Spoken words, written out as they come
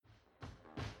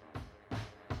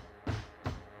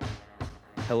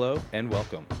Hello and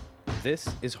welcome. This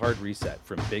is Hard Reset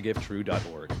from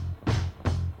bigiftrue.org.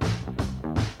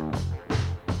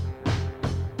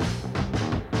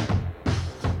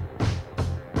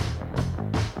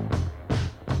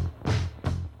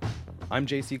 I'm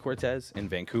JC Cortez in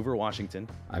Vancouver, Washington.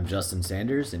 I'm Justin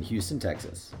Sanders in Houston,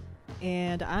 Texas.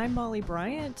 And I'm Molly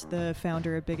Bryant, the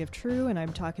founder of Big If True, and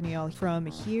I'm talking to y'all from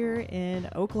here in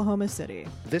Oklahoma City.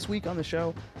 This week on the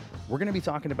show, we're going to be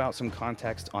talking about some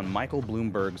context on Michael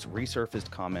Bloomberg's resurfaced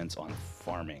comments on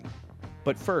farming.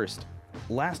 But first,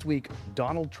 last week,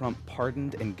 Donald Trump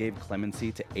pardoned and gave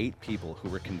clemency to 8 people who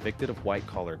were convicted of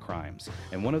white-collar crimes.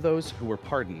 And one of those who were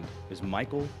pardoned is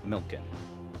Michael Milken.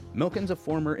 Milken's a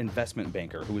former investment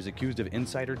banker who was accused of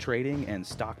insider trading and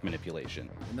stock manipulation.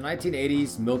 In the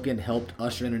 1980s, Milken helped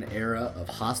usher in an era of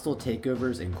hostile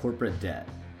takeovers and corporate debt.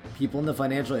 People in the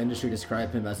financial industry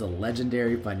describe him as a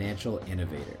legendary financial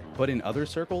innovator. But in other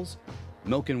circles,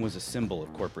 Milken was a symbol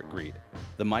of corporate greed.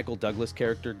 The Michael Douglas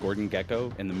character Gordon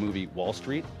Gekko in the movie Wall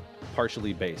Street,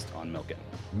 partially based on Milken.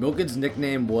 Milken's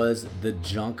nickname was the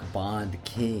Junk Bond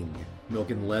King.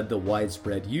 Milken led the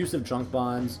widespread use of junk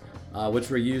bonds, which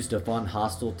were used to fund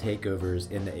hostile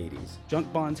takeovers in the 80s.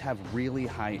 Junk bonds have really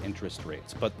high interest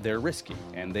rates, but they're risky,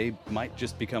 and they might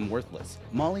just become worthless.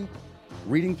 Molly,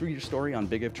 reading through your story on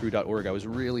bigiftrue.org, I was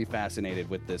really fascinated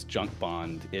with this junk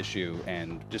bond issue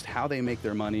and just how they make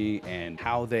their money and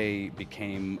how they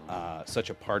became such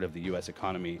a part of the U.S.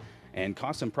 economy and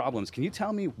caused some problems. Can you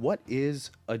tell me, what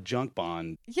is a junk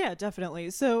bond? Yeah, definitely.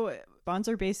 So bonds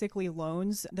are basically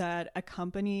loans that a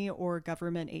company or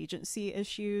government agency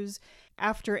issues.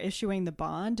 After issuing the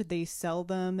bond, they sell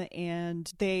them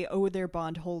and they owe their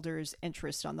bondholders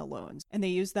interest on the loans. And they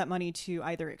use that money to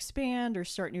either expand or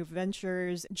start new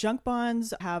ventures. Junk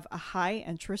bonds have a high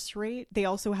interest rate. They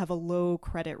also have a low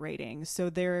credit rating. So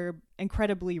they're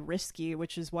incredibly risky,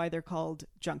 which is why they're called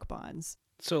junk bonds.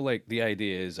 So like the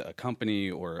idea is a company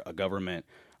or a government,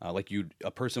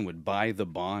 a person would buy the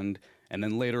bond and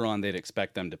then later on they'd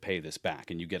expect them to pay this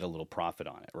back and you get a little profit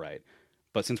on it, right?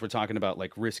 But since we're talking about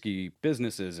like risky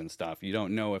businesses and stuff, you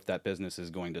don't know if that business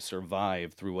is going to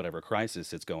survive through whatever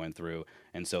crisis it's going through.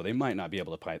 And so they might not be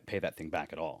able to pay that thing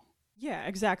back at all. Yeah,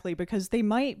 exactly. Because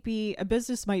a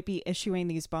business might be issuing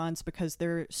these bonds because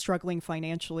they're struggling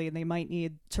financially and they might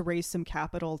need to raise some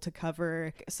capital to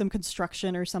cover some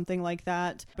construction or something like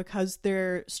that. Because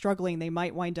they're struggling, they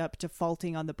might wind up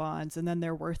defaulting on the bonds and then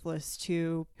they're worthless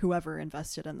to whoever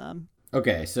invested in them.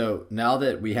 Okay, so now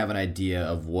that we have an idea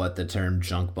of what the term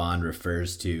junk bond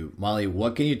refers to, Molly,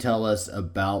 what can you tell us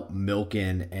about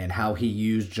Milken and how he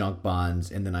used junk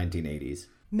bonds in the 1980s?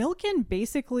 Milken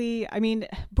basically,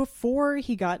 before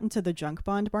he got into the junk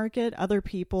bond market, other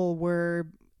people were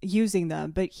using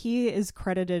them, but he is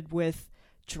credited with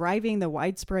driving the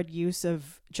widespread use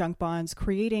of junk bonds,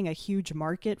 creating a huge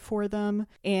market for them,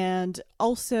 and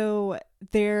also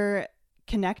they're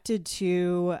connected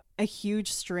to a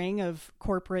huge string of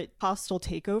corporate hostile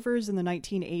takeovers in the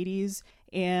 1980s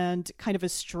and kind of a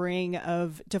string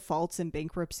of defaults and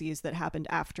bankruptcies that happened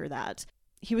after that.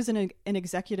 He was an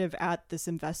executive at this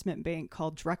investment bank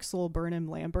called Drexel Burnham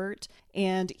Lambert,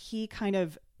 and he kind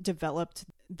of developed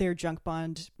their junk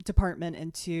bond department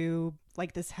into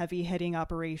like this heavy hitting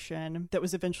operation that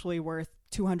was eventually worth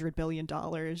 $200 billion.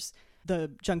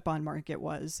 The junk bond market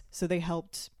was. So they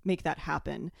helped make that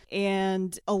happen.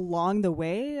 And along the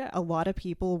way, a lot of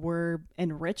people were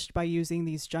enriched by using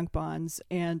these junk bonds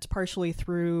and partially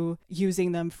through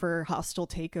using them for hostile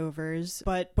takeovers.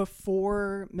 But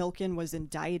before Milken was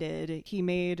indicted, he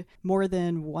made more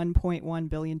than $1.1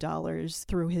 billion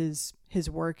through his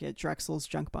work at Drexel's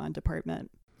junk bond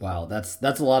department. Wow, that's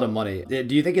a lot of money.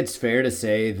 Do you think it's fair to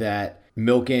say that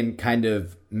Milken kind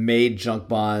of made junk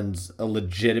bonds a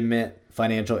legitimate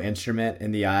financial instrument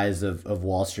in the eyes of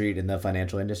Wall Street and the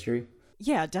financial industry?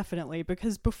 Yeah, definitely.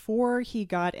 Because before he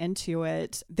got into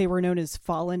it, they were known as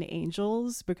fallen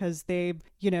angels because they,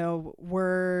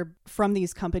 were from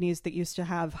these companies that used to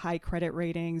have high credit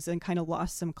ratings and kind of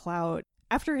lost some clout.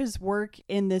 After his work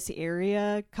in this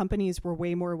area, companies were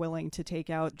way more willing to take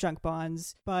out junk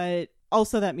bonds, but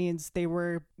also that means they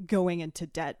were going into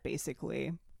debt,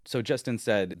 basically. So Justin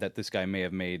said that this guy may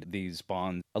have made these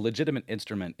bonds a legitimate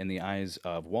instrument in the eyes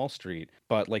of Wall Street.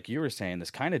 But like you were saying,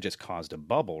 this kind of just caused a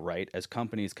bubble, right? As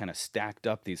companies kind of stacked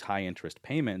up these high interest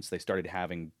payments, they started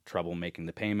having trouble making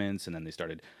the payments, and then they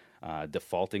started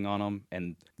defaulting on them.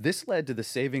 And this led to the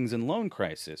savings and loan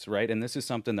crisis, right? And this is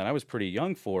something that I was pretty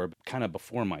young for, kind of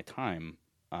before my time.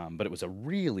 But it was a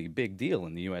really big deal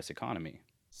in the U.S. economy.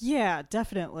 Yeah,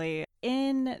 definitely.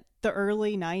 In the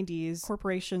early 90s,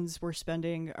 corporations were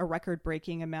spending a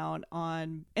record-breaking amount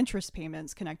on interest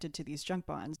payments connected to these junk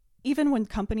bonds. Even when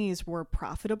companies were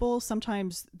profitable,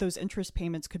 sometimes those interest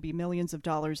payments could be millions of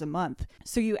dollars a month.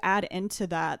 So you add into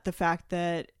that the fact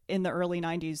that in the early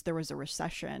 90s there was a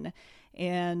recession,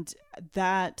 and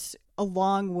that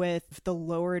along with the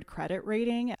lowered credit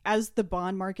rating, as the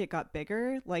bond market got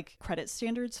bigger, like credit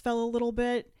standards fell a little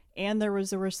bit, and there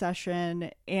was a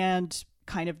recession and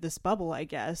kind of this bubble, I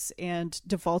guess, and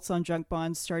defaults on junk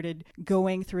bonds started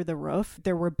going through the roof.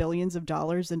 There were billions of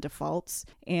dollars in defaults.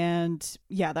 And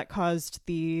yeah, that caused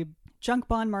the junk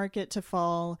bond market to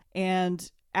fall.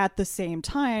 And at the same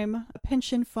time,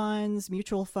 pension funds,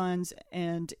 mutual funds,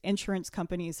 and insurance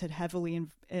companies had heavily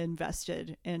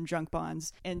invested in junk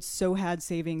bonds, and so had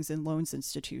savings and loans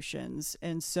institutions.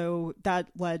 And so that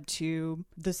led to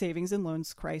the savings and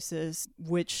loans crisis,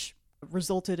 which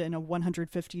resulted in a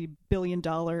 $150 billion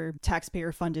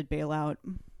taxpayer-funded bailout.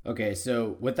 Okay,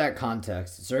 so with that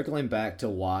context, circling back to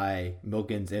why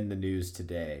Milken's in the news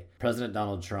today, President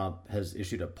Donald Trump has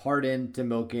issued a pardon to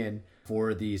Milken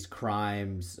for these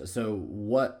crimes. So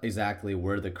what exactly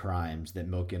were the crimes that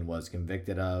Milken was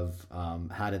convicted of?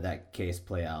 How did that case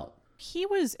play out? He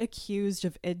was accused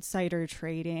of insider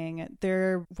trading.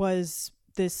 There was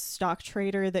this stock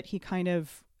trader that he kind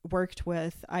of worked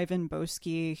with, Ivan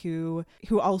Boesky,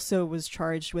 who also was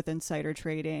charged with insider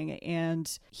trading.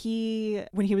 And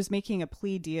when he was making a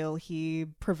plea deal, he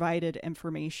provided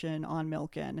information on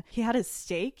Milken. He had a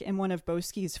stake in one of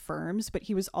Boesky's firms, but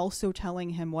he was also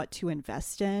telling him what to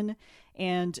invest in.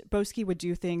 And Boesky would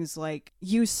do things like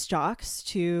use stocks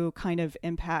to kind of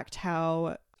impact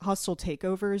how hostile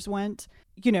takeovers went.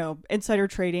 You know, insider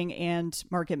trading and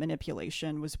market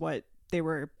manipulation was what they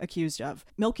were accused of.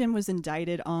 Milken was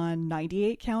indicted on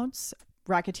 98 counts,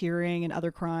 racketeering and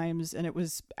other crimes, and it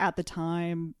was, at the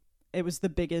time, it was the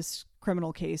biggest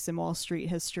criminal case in Wall Street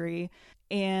history.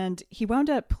 And he wound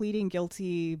up pleading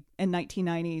guilty in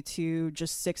 1990 to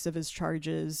just 6 of his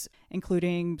charges,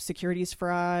 including securities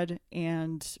fraud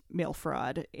and mail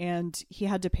fraud. And he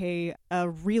had to pay a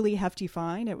really hefty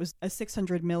fine. It was a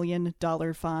 $600 million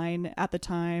fine at the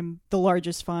time, the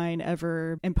largest fine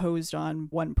ever imposed on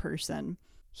one person.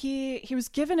 He was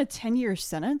given a 10-year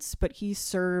sentence, but he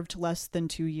served less than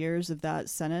 2 years of that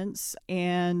sentence.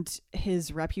 And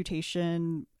his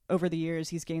reputation over the years,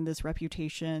 he's gained this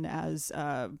reputation as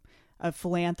a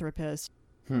philanthropist.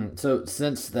 So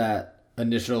since that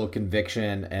initial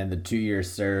conviction and the 2 years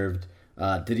served,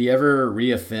 did he ever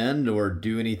reoffend or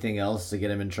do anything else to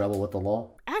get him in trouble with the law?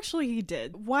 Actually, he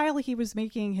did. While he was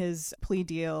making his plea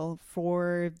deal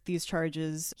for these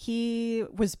charges, he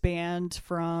was banned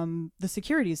from the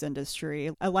securities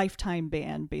industry, a lifetime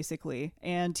ban, basically.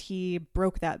 And he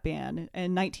broke that ban.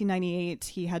 In 1998,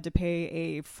 he had to pay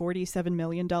a $47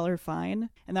 million fine.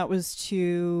 And that was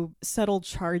to settle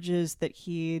charges that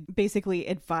he basically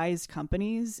advised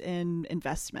companies in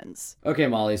investments. Okay,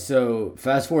 Molly. So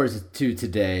fast forward to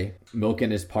today.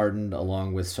 Milken is pardoned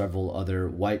along with several other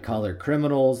white-collar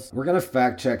criminals. We're going to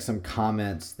fact-check some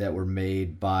comments that were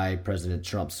made by President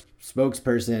Trump's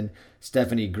spokesperson,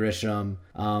 Stephanie Grisham.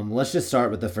 Let's just start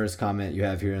with the first comment you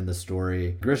have here in the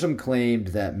story. Grisham claimed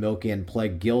that Milken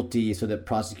pled guilty so that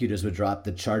prosecutors would drop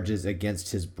the charges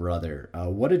against his brother.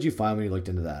 What did you find when you looked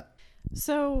into that?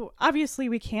 So obviously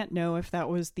we can't know if that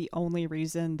was the only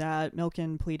reason that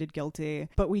Milken pleaded guilty,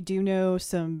 but we do know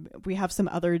we have some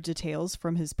other details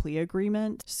from his plea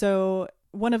agreement. So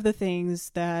one of the things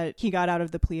that he got out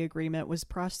of the plea agreement was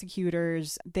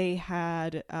prosecutors, they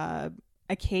had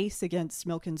a case against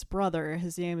Milken's brother.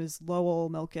 His name is Lowell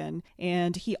Milken,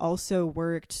 and he also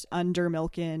worked under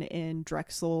Milken in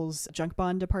Drexel's junk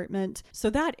bond department. So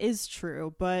that is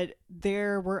true, but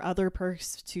there were other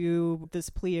perks to this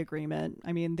plea agreement.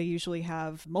 I mean, they usually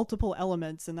have multiple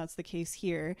elements, and that's the case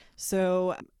here.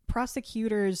 So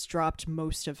prosecutors dropped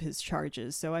most of his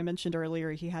charges. So I mentioned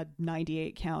earlier he had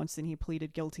 98 counts and he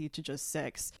pleaded guilty to just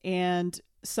 6. And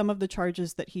some of the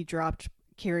charges that he dropped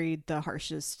carried a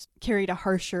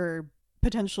harsher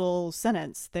potential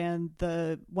sentence than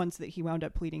the ones that he wound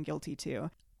up pleading guilty to.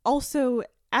 Also,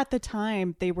 at the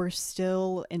time, they were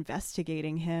still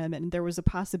investigating him, and there was a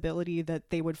possibility that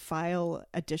they would file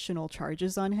additional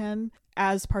charges on him.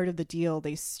 As part of the deal,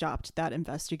 they stopped that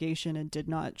investigation and did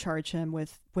not charge him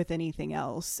with anything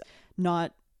else.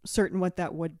 Not certain what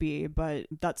that would be, but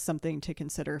that's something to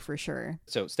consider for sure.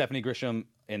 So Stephanie Grisham,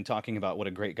 in talking about what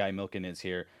a great guy Milken is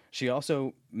here, she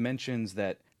also mentions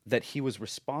that he was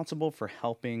responsible for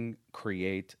helping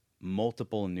create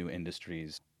multiple new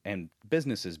industries, and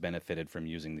businesses benefited from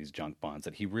using these junk bonds,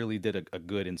 that he really did a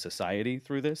good in society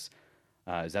through this.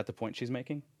 Is that the point she's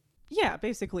making? Yeah,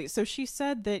 basically. So she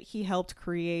said that he helped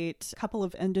create a couple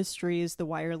of industries, the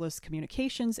wireless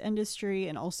communications industry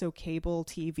and also cable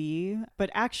TV. But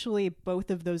actually, both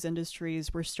of those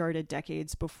industries were started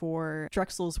decades before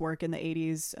Drexel's work in the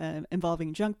 80s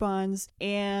involving junk bonds.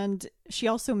 And she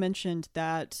also mentioned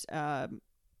that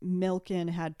Milken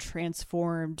had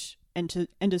transformed into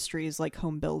industries like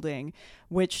home building,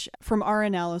 which from our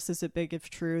analysis at Big If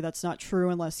True, that's not true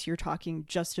unless you're talking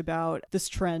just about this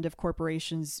trend of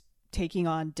corporations taking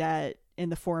on debt in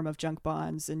the form of junk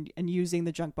bonds and using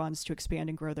the junk bonds to expand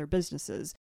and grow their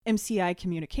businesses. MCI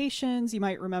Communications, you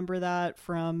might remember that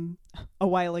from a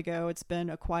while ago. It's been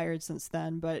acquired since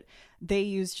then, but they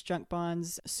used junk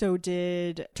bonds. So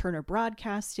did Turner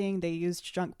Broadcasting. They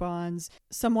used junk bonds.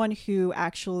 Someone who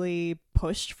actually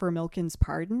pushed for Milken's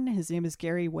pardon, his name is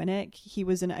Gary Winnick. He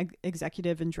was an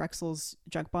executive in Drexel's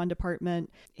junk bond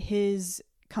department. His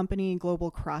company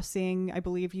Global Crossing, I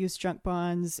believe, used junk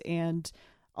bonds, and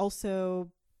also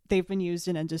they've been used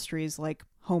in industries like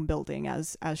home building,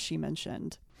 as she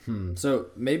mentioned. So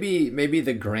maybe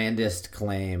the grandest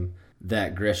claim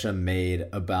that Grisham made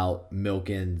about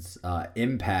Milken's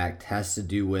impact has to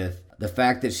do with the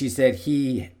fact that she said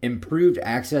he improved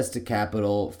access to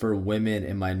capital for women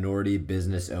and minority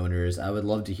business owners. I would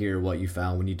love to hear what you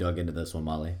found when you dug into this one,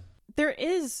 Molly. There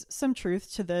is some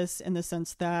truth to this in the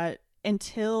sense that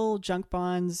until junk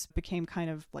bonds became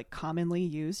kind of like commonly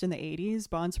used in the 80s,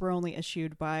 bonds were only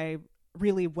issued by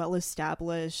really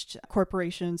well-established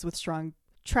corporations with strong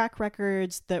track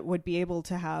records that would be able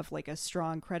to have like a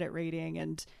strong credit rating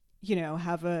and, you know,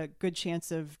 have a good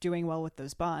chance of doing well with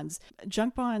those bonds.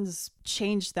 Junk bonds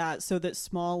changed that so that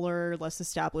smaller, less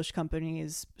established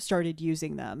companies started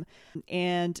using them.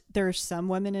 And there are some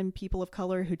women and people of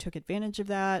color who took advantage of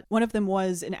that. One of them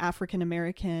was an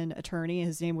African-American attorney.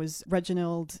 His name was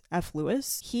Reginald F.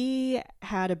 Lewis. He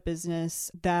had a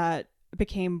business that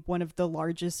became one of the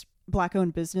largest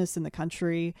Black-owned business in the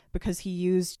country because he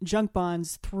used junk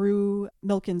bonds through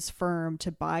Milken's firm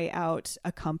to buy out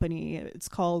a company. It's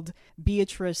called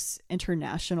Beatrice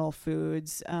International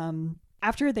Foods.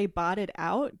 After they bought it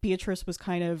out, Beatrice was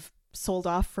kind of sold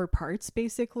off for parts,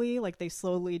 basically. Like they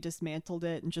slowly dismantled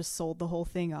it and just sold the whole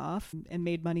thing off and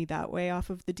made money that way off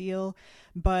of the deal.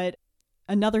 But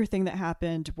another thing that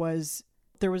happened was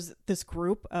there was this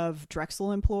group of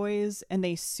Drexel employees and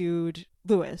they sued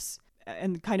Lewis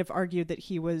and kind of argued that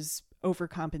he was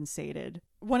overcompensated.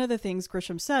 One of the things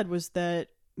Grisham said was that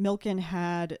Milken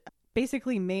had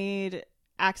basically made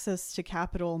access to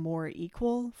capital more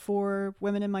equal for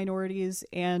women and minorities.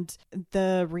 And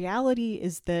the reality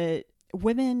is that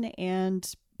women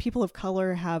and people of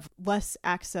color have less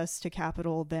access to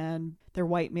capital than their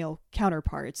white male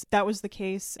counterparts. That was the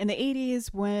case in the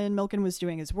 80s when Milken was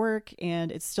doing his work,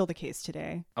 and it's still the case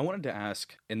today. I wanted to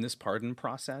ask, in this pardon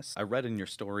process, I read in your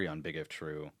story on Big If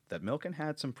True that Milken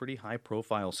had some pretty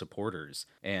high-profile supporters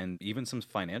and even some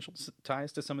financial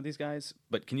ties to some of these guys.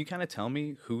 But can you kind of tell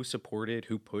me who supported,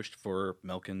 who pushed for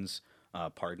Milken's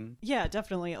pardon? Yeah,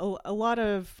 definitely.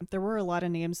 There were a lot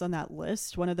of names on that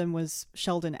list. One of them was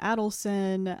Sheldon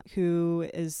Adelson, who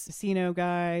is a casino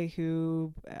guy,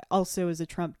 who also is a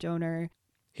Trump donor.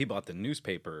 He bought the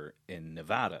newspaper in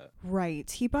Nevada.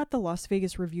 Right. He bought the Las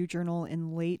Vegas Review-Journal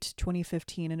in late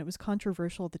 2015, and it was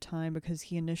controversial at the time because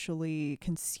he initially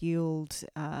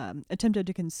attempted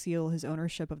to conceal his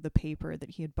ownership of the paper that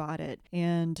he had bought it.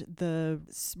 And the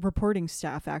reporting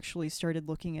staff actually started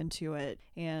looking into it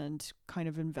and kind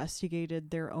of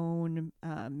investigated their own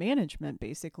management,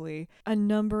 basically. A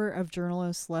number of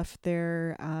journalists left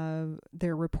their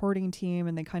reporting team,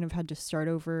 and they kind of had to start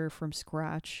over from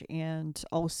scratch. And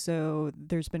also,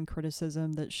 there's been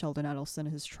criticism that Sheldon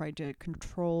Adelson has tried to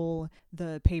control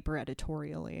the paper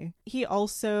editorially. He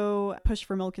also pushed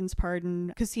for Milken's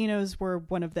pardon. Casinos were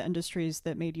one of the industries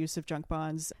that made use of junk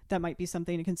bonds. That might be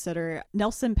something to consider.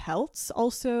 Nelson Peltz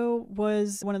also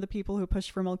was one of the people who pushed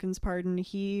for Milken's pardon.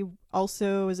 He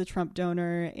also is a Trump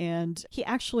donor, and he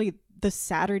actually, the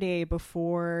Saturday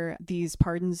before these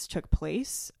pardons took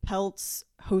place, Peltz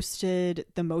hosted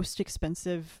the most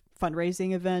expensive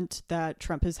fundraising event that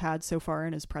Trump has had so far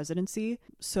in his presidency.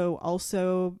 So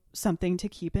also something to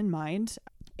keep in mind.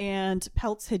 And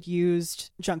Peltz had used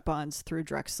junk bonds through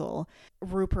Drexel.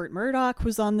 Rupert Murdoch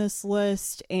was on this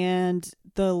list. And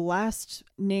the last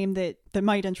name that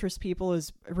might interest people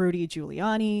is Rudy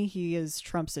Giuliani. He is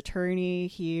Trump's attorney.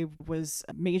 He was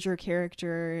a major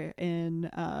character in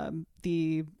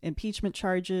the impeachment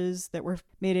charges that were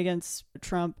made against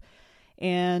Trump.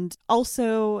 And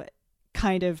also,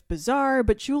 kind of bizarre,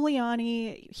 but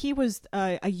Giuliani, he was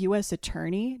a U.S.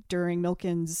 attorney during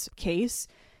Milken's case.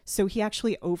 So he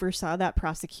actually oversaw that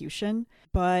prosecution,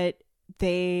 but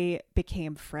they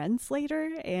became friends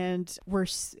later, and we're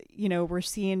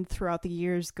seeing throughout the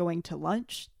years going to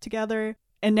lunch together,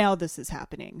 and now this is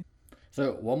happening.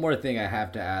 So one more thing I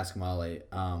have to ask, Molly,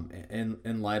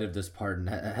 in light of this pardon,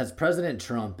 has President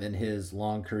Trump in his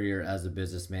long career as a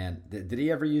businessman, did he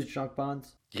ever use junk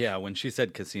bonds? Yeah, when she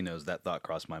said casinos, that thought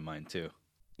crossed my mind too.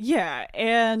 Yeah,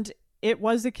 and it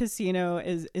was a casino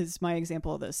is my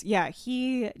example of this. Yeah,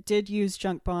 he did use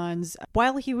junk bonds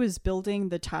while he was building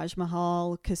the Taj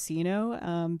Mahal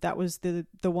casino. That was the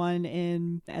one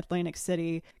in Atlantic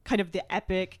City, kind of the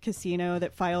epic casino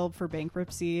that filed for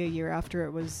bankruptcy a year after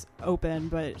it was open.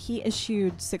 But he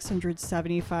issued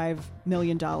 $675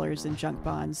 million in junk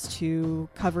bonds to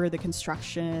cover the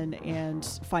construction and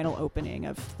final opening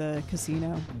of the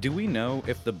casino. Do we know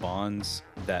if the bonds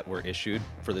that were issued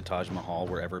for the Taj Mahal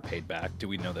were ever paid back? Do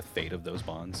we know the fate of those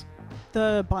bonds?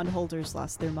 The bondholders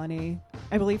lost their money.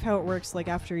 I believe how it works, like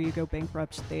after you go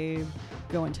bankrupt, they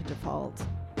go into default.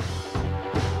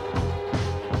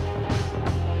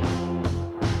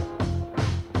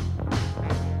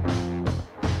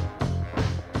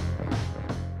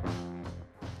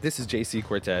 This is JC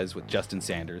Cortez with Justin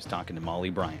Sanders talking to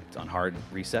Molly Bryant on Hard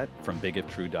Reset from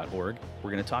bigiftrue.org.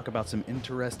 We're going to talk about some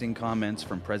interesting comments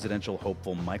from presidential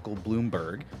hopeful Michael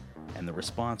Bloomberg and the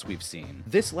response we've seen.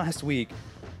 This last week,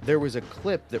 there was a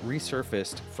clip that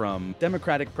resurfaced from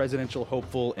Democratic presidential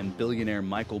hopeful and billionaire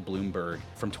Michael Bloomberg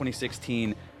from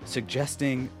 2016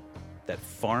 suggesting that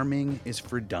farming is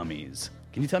for dummies.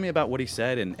 Can you tell me about what he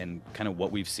said and kind of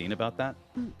what we've seen about that?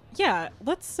 Yeah,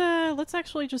 let's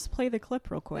actually just play the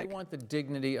clip real quick. They want the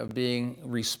dignity of being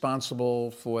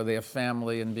responsible for their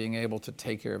family and being able to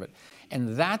take care of it.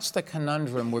 And that's the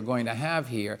conundrum we're going to have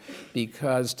here,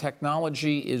 because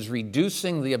technology is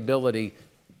reducing the ability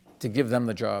to give them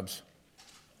the jobs.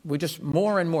 We just,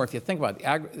 more and more, if you think about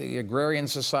it, the agrarian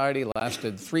society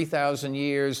lasted 3,000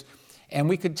 years, and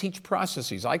we could teach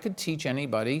processes. I could teach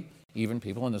anybody, even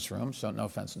people in this room, so no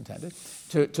offense intended,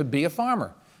 to be a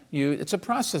farmer. It's a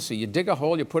process. You dig a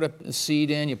hole, you put a seed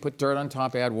in, you put dirt on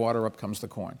top, add water, up comes the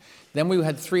corn. Then we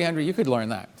had 300, you could learn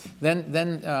that.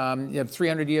 Then you have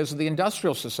 300 years of the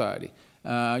industrial society.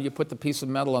 You put the piece of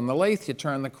metal on the lathe, you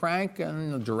turn the crank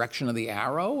in the direction of the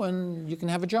arrow, and you can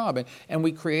have a job. And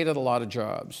we created a lot of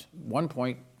jobs. At one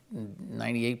point,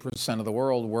 98% of the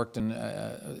world worked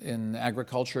in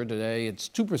agriculture. Today, it's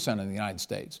 2% in the United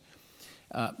States.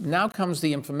 Now comes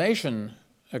the information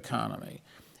economy.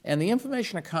 And the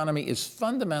information economy is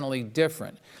fundamentally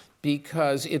different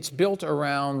because it's built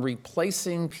around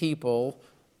replacing people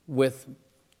with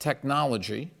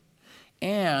technology,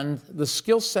 and the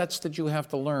skill sets that you have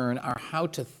to learn are how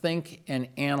to think and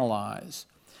analyze.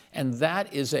 And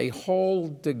that is a whole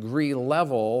degree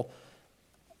level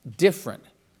different.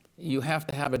 You have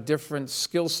to have a different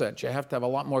skill set. You have to have a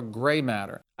lot more gray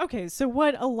matter. Okay, so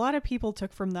what a lot of people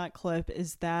took from that clip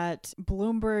is that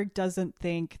Bloomberg doesn't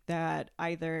think that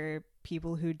either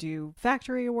people who do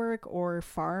factory work or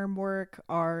farm work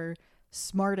are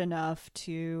smart enough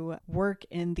to work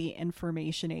in the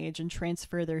information age and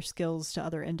transfer their skills to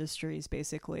other industries,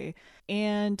 basically.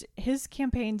 And his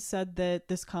campaign said that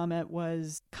this comment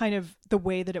was kind of the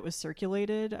way that it was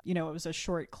circulated. You know, it was a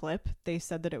short clip. They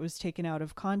said that it was taken out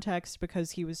of context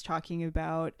because he was talking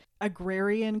about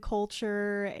agrarian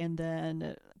culture and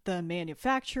then the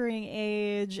manufacturing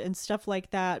age and stuff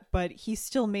like that. But he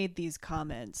still made these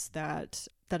comments that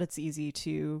it's easy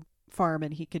to farm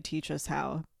and he could teach us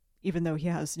how, even though he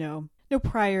has no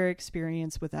prior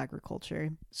experience with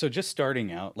agriculture. So just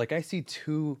starting out, like, I see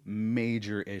two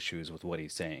major issues with what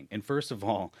he's saying. And first of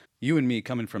all, you and me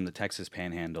coming from the Texas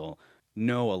Panhandle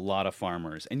know a lot of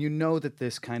farmers, and you know that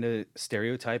this kind of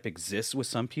stereotype exists with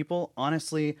some people.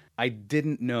 Honestly, I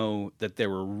didn't know that there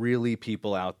were really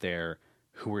people out there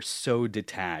who were so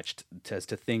detached as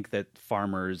to think that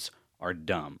farmers are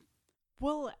dumb.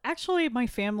 Well, actually, my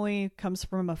family comes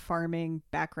from a farming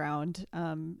background.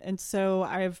 And so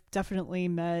I've definitely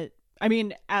met, I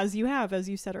mean, as you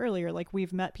said earlier, like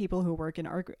we've met people who work in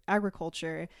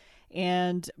agriculture.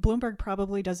 And Bloomberg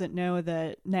probably doesn't know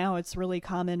that now it's really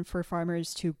common for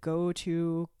farmers to go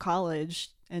to college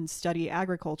and study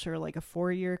agriculture, like a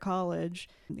 4-year college,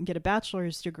 and get a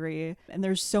bachelor's degree. And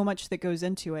there's so much that goes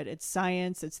into it. It's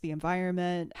science, it's the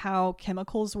environment, how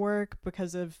chemicals work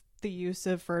because of the use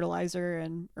of fertilizer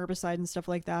and herbicide and stuff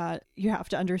like that. You have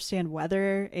to understand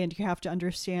weather, and you have to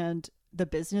understand the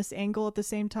business angle at the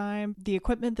same time, the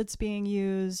equipment that's being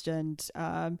used, and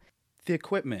the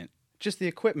equipment. Just the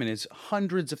equipment is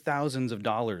hundreds of thousands of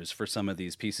dollars for some of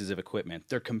these pieces of equipment.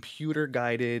 They're computer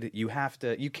guided. You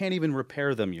can't even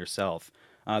repair them yourself.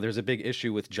 There's a big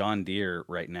issue with John Deere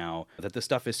right now that the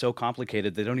stuff is so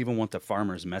complicated they don't even want the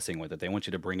farmers messing with it. They want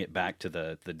you to bring it back to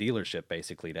the dealership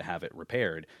basically to have it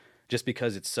repaired, just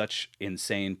because it's such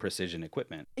insane precision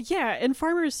equipment. Yeah, and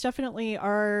farmers definitely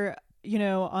are,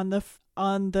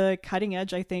 on the cutting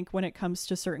edge, I think, when it comes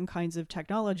to certain kinds of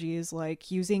technologies,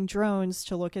 like using drones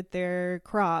to look at their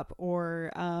crop,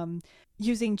 or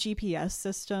using GPS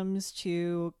systems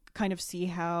to kind of see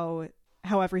how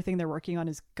everything they're working on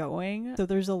is going. So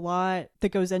there's a lot that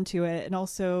goes into it. And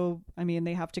also, I mean,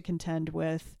 they have to contend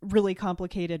with really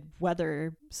complicated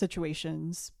weather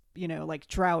situations, like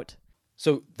drought.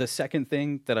 So the second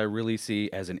thing that I really see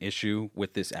as an issue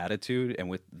with this attitude and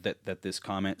with that this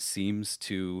comment seems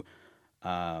to,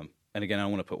 and again, I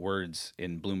don't want to put words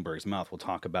in Bloomberg's mouth. We'll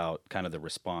talk about kind of the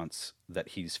response that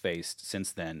he's faced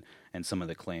since then and some of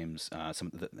the claims,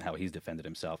 how he's defended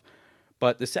himself.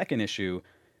 But the second issue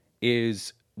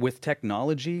is with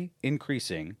technology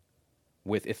increasing,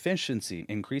 with efficiency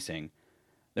increasing,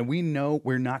 then we know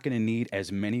we're not going to need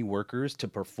as many workers to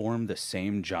perform the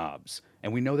same jobs.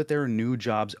 And we know that there are new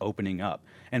jobs opening up.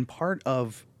 And part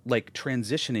of like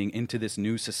transitioning into this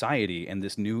new society and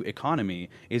this new economy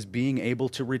is being able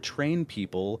to retrain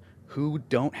people who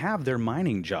don't have their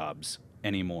mining jobs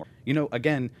anymore.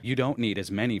 Again, you don't need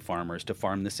as many farmers to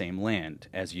farm the same land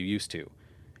as you used to.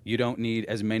 You don't need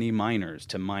as many miners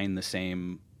to mine the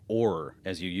same ore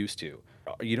as you used to.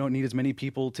 You don't need as many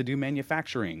people to do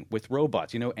manufacturing with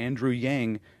robots. Andrew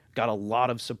Yang got a lot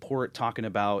of support talking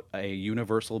about a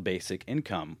universal basic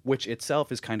income, which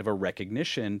itself is kind of a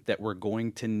recognition that we're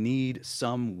going to need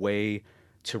some way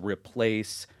to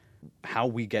replace how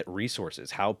we get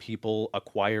resources, how people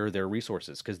acquire their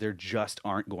resources, because there just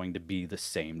aren't going to be the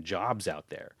same jobs out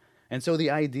there. And so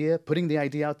putting the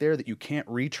idea out there that you can't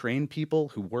retrain people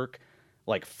who work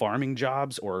like farming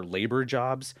jobs or labor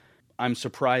jobs, I'm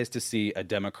surprised to see a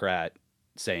Democrat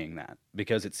saying that,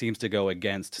 because it seems to go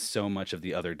against so much of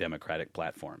the other Democratic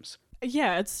platforms.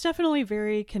 Yeah, it's definitely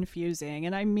very confusing.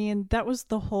 And I mean, that was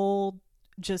the whole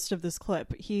gist of this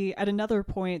clip. He, at another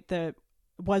point that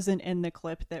wasn't in the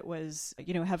clip that was,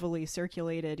 heavily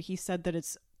circulated, he said that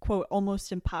it's, quote,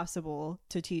 almost impossible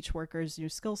to teach workers new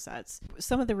skill sets.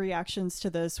 Some of the reactions to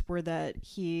this were that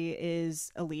he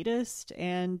is elitist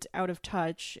and out of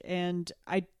touch. And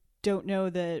I don't know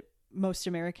that most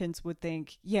Americans would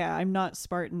think, yeah, I'm not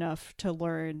smart enough to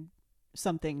learn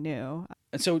something new.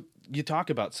 And so you talk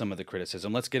about some of the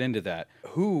criticism. Let's get into that.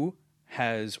 Who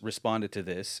has responded to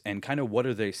this and kind of what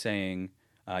are they saying?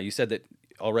 You said that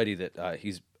already that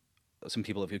some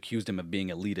people have accused him of being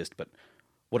elitist, but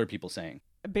what are people saying?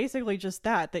 Basically just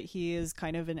that he is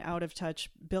kind of an out of touch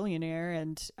billionaire,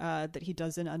 and that he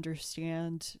doesn't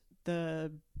understand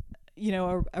the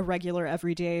a regular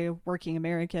everyday working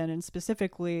American, and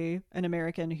specifically an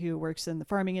American who works in the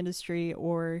farming industry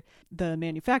or the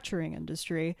manufacturing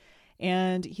industry.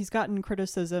 And he's gotten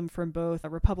criticism from both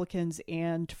Republicans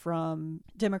and from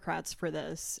Democrats for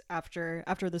this after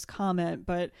this comment.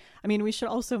 But I mean, we should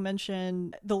also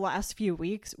mention the last few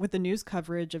weeks with the news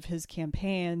coverage of his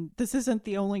campaign. This isn't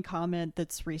the only comment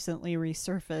that's recently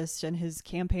resurfaced in his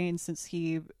campaign since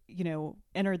he,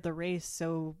 entered the race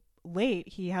so late.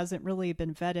 He hasn't really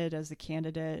been vetted as a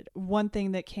candidate. One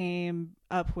thing that came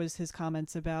up was his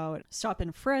comments about stop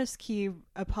and frisk. He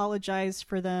apologized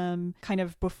for them kind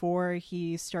of before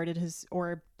he started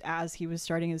as he was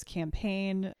starting his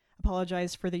campaign,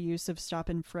 apologized for the use of stop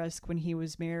and frisk when he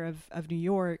was mayor of New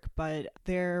York. But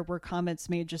there were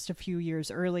comments made just a few years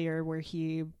earlier where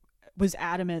he was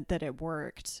adamant that it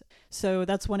worked. So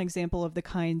that's one example of the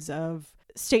kinds of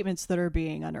statements that are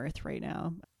being unearthed right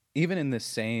now. Even in the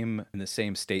same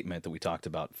statement that we talked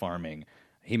about farming,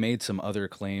 he made some other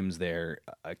claims there.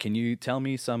 Can you tell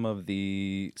me some of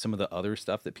the other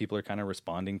stuff that people are kind of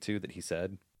responding to that he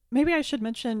said? Maybe I should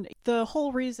mention the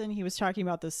whole reason he was talking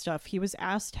about this stuff. He was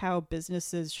asked how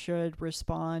businesses should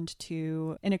respond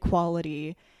to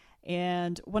inequality.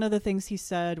 And one of the things he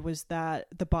said was that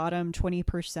the bottom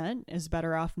 20% is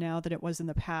better off now than it was in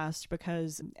the past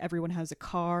because everyone has a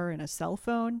car and a cell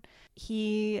phone.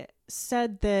 He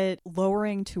said that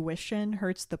lowering tuition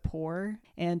hurts the poor.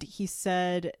 And he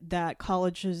said that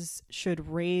colleges should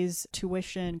raise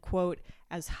tuition, quote,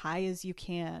 as high as you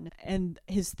can. And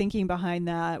his thinking behind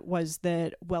that was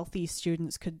that wealthy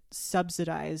students could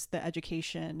subsidize the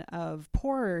education of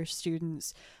poorer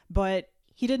students. But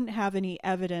he didn't have any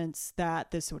evidence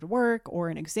that this would work or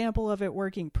an example of it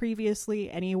working previously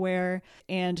anywhere.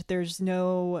 And there's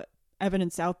no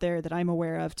evidence out there that I'm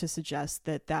aware of to suggest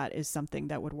that that is something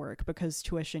that would work because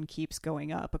tuition keeps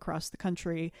going up across the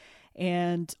country.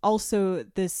 And also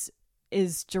this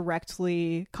is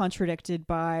directly contradicted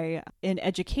by an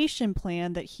education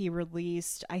plan that he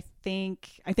released. I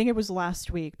think it was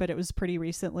last week, but it was pretty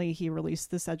recently. He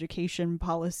released this education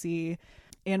policy.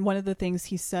 And one of the things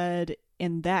he said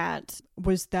in that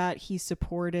was that he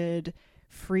supported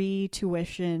free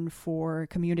tuition for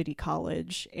community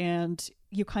college. And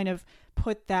you kind of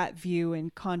put that view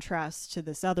in contrast to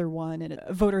this other one, and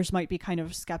voters might be kind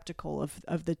of skeptical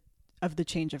of the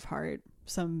change of heart.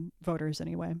 Some voters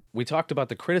anyway. We talked about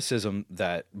the criticism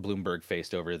that Bloomberg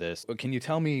faced over this. But can you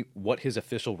tell me what his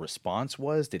official response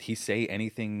was? Did he say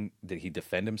anything? Did he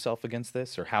defend himself against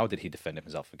this? Or how did he defend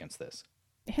himself against this?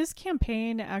 His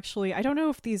campaign, actually, I don't know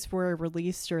if these were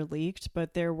released or leaked,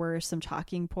 but there were some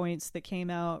talking points that came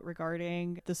out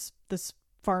regarding this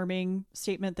farming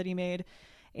statement that he made.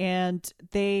 And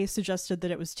they suggested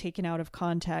that it was taken out of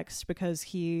context because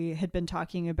he had been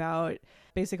talking about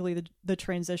basically the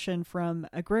transition from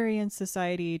agrarian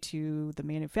society to the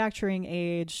manufacturing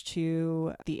age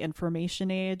to the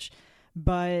information age.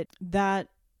 But that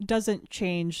doesn't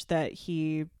change that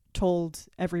he told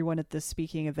everyone at this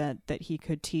speaking event that he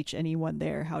could teach anyone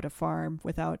there how to farm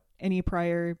without any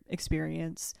prior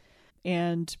experience.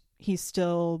 And he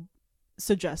still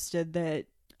suggested that,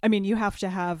 I mean, you have to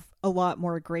have a lot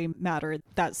more gray matter.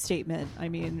 That statement, I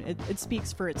mean, it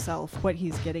speaks for itself, what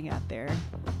he's getting at there.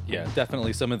 Yeah,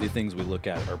 definitely some of the things we look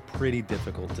at are pretty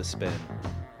difficult to spin.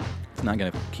 It's not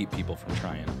going to keep people from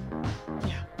trying.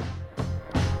 Yeah.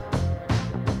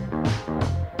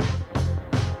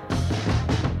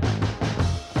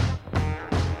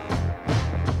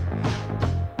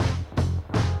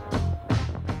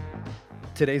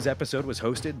 Today's episode was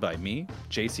hosted by me,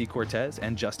 JC Cortez,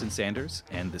 and Justin Sanders,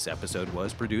 and this episode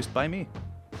was produced by me.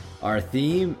 Our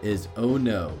theme is Oh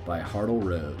No by Hartle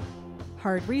Road.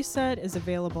 Hard Reset is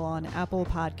available on Apple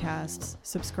Podcasts.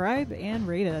 Subscribe and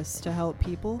rate us to help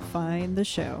people find the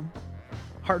show.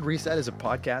 Hard Reset is a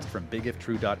podcast from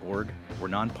bigiftrue.org. We're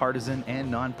nonpartisan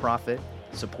and nonprofit.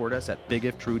 Support us at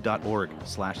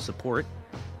bigiftrue.org/support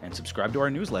and subscribe to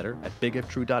our newsletter at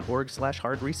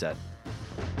bigiftrue.org/hardreset.